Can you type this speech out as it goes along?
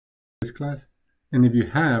this class. And if you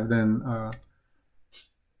have, then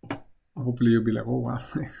hopefully you'll be like, oh wow.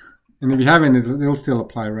 And if you haven't, it'll still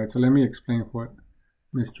apply, right? So let me explain what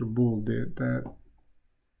Mr. Boole did.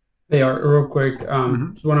 They are real quick.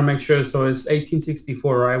 Just want to make sure. So it's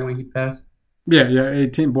 1864, right, when he passed? Yeah,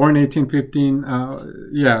 born 1815.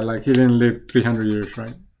 Yeah, like he didn't live 300 years,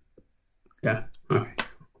 right? Yeah. Okay.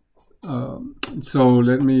 So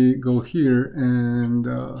let me go here, and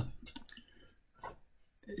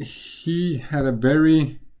he had a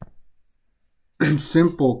very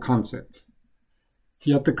simple concept.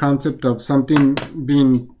 He had the concept of something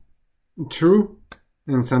being true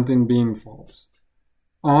and something being false,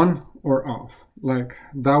 on or off. Like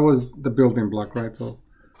that was the building block, right? So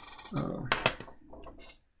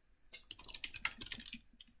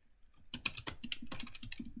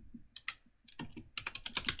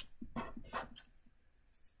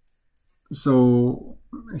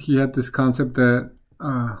he had this concept that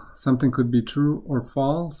something could be true or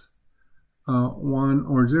false, 1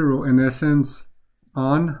 or 0, in essence,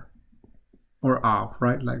 on or off,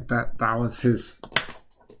 right? Like that was his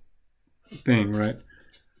thing, right?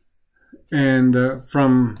 And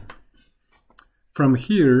from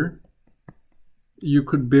here, you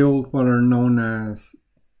could build what are known as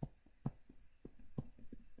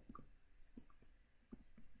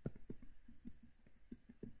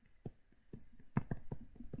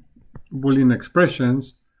Boolean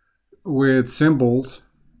expressions with symbols,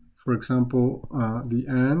 for example, the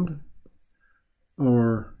and,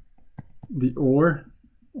 or the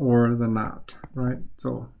or the not, right?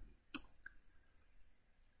 So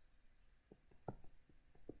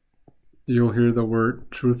you'll hear the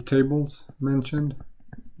word truth tables mentioned,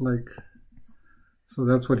 like, so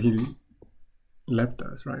that's what he left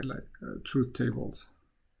us, right? Like truth tables.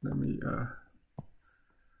 Let me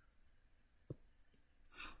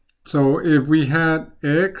so if we had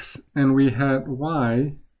X and we had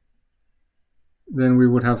Y, then we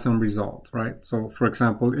would have some result, right? So for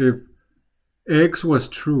example, if X was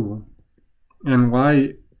true and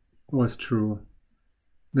Y was true,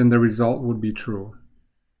 then the result would be true.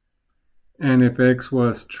 And if X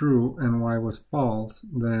was true and Y was false,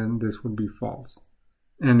 then this would be false.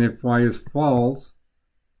 And if Y is false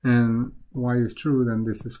and Y is true, then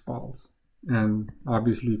this is false. And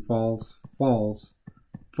obviously false, false,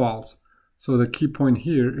 false. So the key point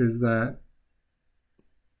here is that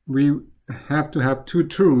we have to have two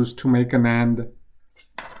truths to make an and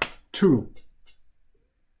true.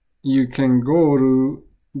 You can go to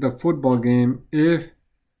the football game if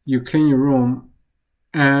you clean your room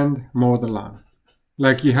and mow the lawn.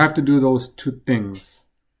 Like you have to do those two things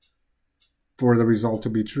for the result to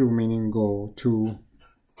be true, meaning go to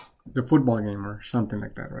the football game or something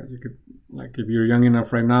like that, right? You could, like, if you're young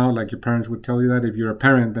enough right now, like your parents would tell you that. If you're a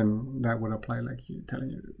parent, then that would apply, like you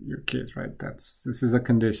telling your kids, right? This is a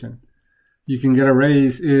condition. You can get a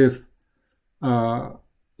raise if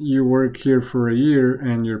you work here for a year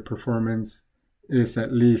and your performance is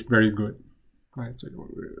at least very good, right?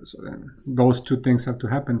 So then those two things have to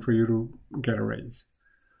happen for you to get a raise.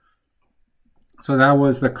 So that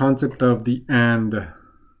was the concept of the and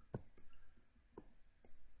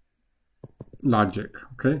logic,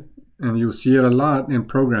 okay? And you'll see it a lot in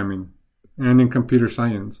programming and in computer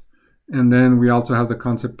science. And then we also have the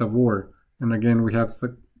concept of or. And again, we have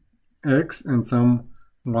the X and some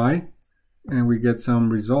Y, and we get some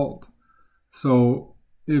result. So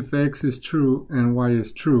if X is true and Y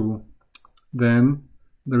is true, then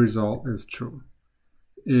the result is true.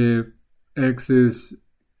 If X is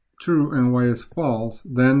true and Y is false,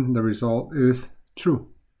 then the result is true.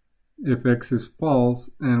 If X is false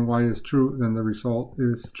and Y is true, then the result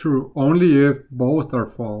is true. Only if both are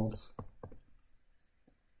false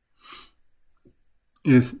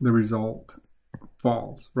is the result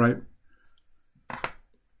false, right?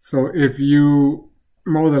 So if you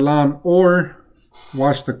mow the lawn or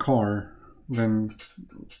wash the car, then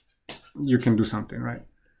you can do something, right?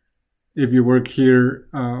 If you work here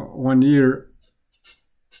 1 year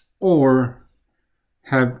or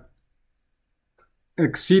have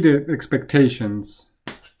exceeded expectations,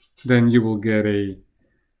 then you will get a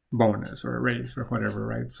bonus or a raise or whatever,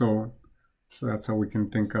 right? So that's how we can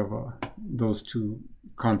think of those two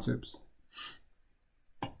concepts.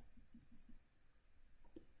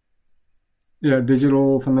 Yeah,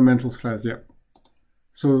 digital fundamentals class, yeah.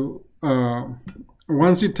 So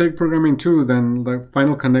once you take programming 2, then the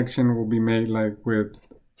final connection will be made like with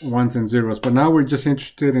ones and zeros. But now we're just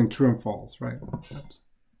interested in true and false, right?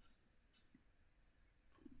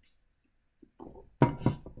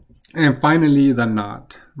 And finally, the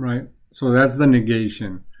not, right? So that's the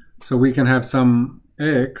negation. So we can have some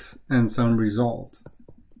X and some result.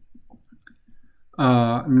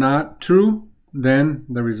 not true, then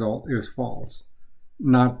the result is false.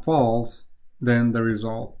 Not false, then the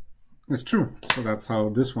result is true. So that's how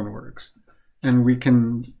this one works. And we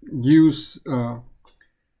can use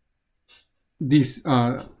these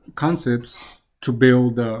concepts to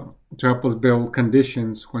build, to help us build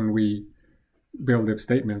conditions when we build if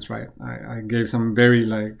statements, right? I gave some very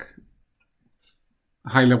like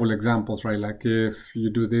high level examples, right? Like if you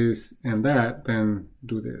do this and that, then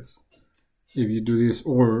do this. If you do this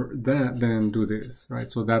or that, then do this,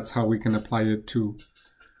 right? So that's how we can apply it to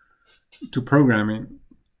programming.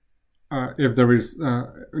 If there is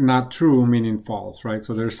not true, meaning false, right?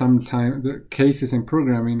 So there's sometimes there are cases in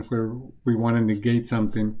programming where we want to negate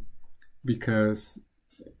something because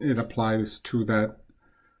it applies to that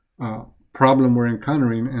problem we're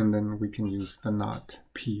encountering, and then we can use the not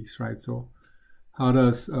piece, right? So how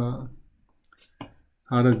does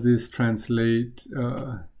this translate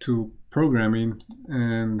to programming?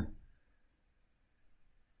 And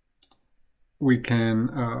we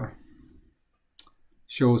can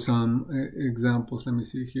show some examples. Let me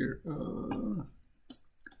see here.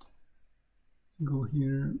 Go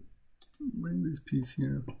here, bring this piece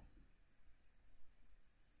here.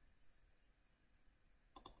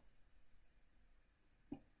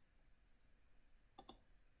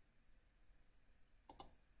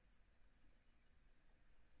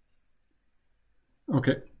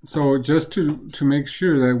 Okay, so just to make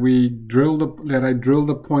sure that I drill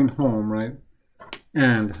the point home, right?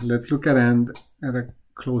 And let's look at and at a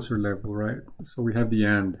closer level, right? So we have the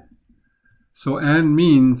and. So and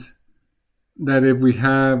means that if we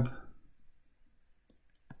have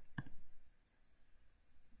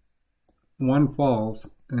one false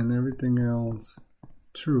and everything else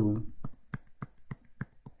true,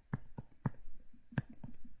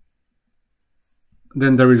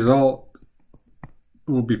 then the result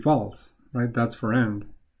will be false, right? That's for and.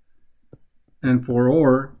 And for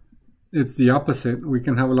or, it's the opposite. We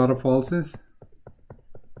can have a lot of falses,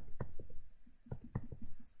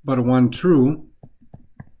 but one true,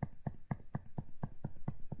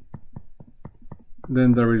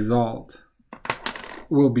 then the result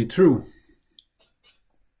will be true.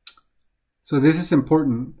 So this is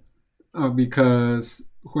important because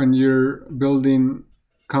when you're building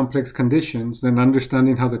complex conditions, then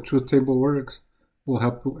understanding how the truth table works will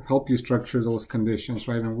help you structure those conditions,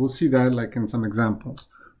 right? And we'll see that like in some examples.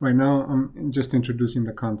 Right now, I'm just introducing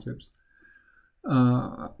the concepts.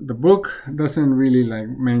 The book doesn't really like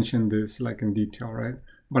mention this like in detail, right?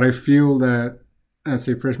 But I feel that as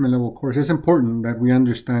a freshman level course, it's important that we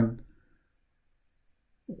understand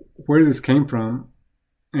where this came from,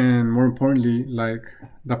 and more importantly, like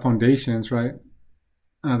the foundations, right?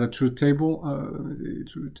 The truth table. The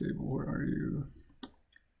truth table. Where are you?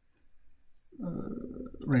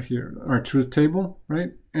 Right here, our truth table,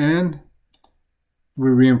 right? And we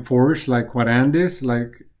reinforce like what and is.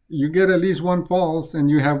 Like you get at least one false and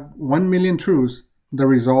you have 1 million truths, the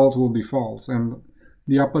result will be false. And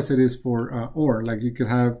the opposite is for or. Like you could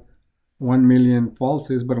have 1 million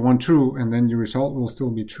falses but one true, and then your result will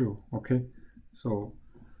still be true. Okay, so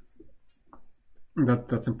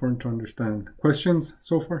that's important to understand. Questions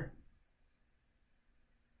so far?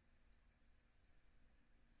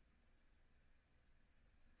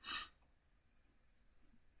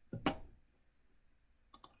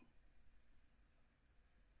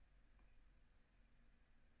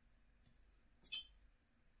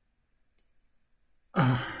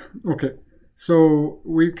 Okay, so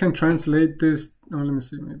we can translate this. Oh, let me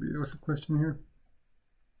see. Maybe there was a question here.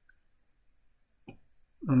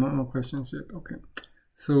 Oh, no questions yet. Okay,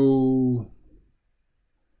 so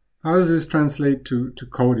how does this translate to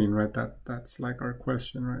coding, right? That's like our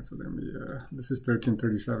question, right? So let me. This is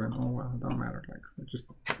 1337. Oh well, it don't matter. Like we're just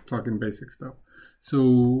talking basic stuff.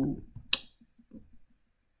 So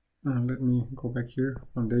let me go back here.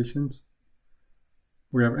 Foundations.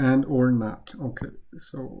 We have and or not. Okay,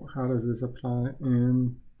 so how does this apply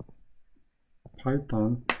in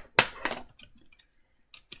Python?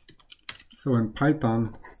 So in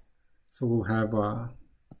Python, so we'll have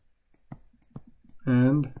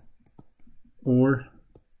and or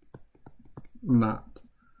not.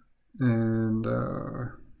 And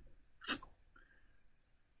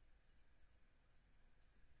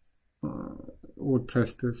we'll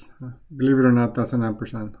test this. Believe it or not, that's an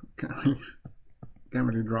ampersand. Can't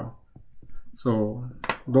really draw. So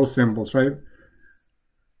those symbols, right?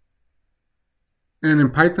 And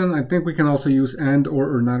in Python, I think we can also use and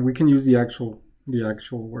or not. We can use the actual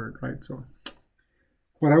word, right? So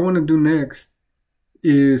what I want to do next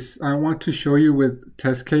is I want to show you with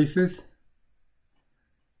test cases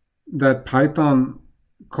that Python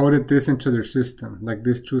coded this into their system, like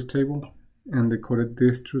this truth table, and they coded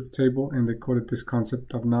this truth table, and they coded this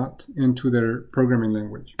concept of not into their programming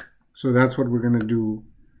language. So that's what we're going to do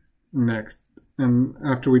next. And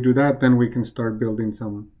after we do that, then we can start building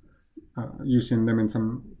some, using them in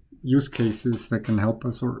some use cases that can help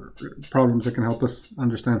us, or problems that can help us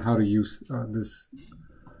understand how to use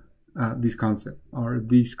these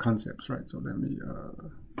concepts, right? So let me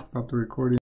stop the recording.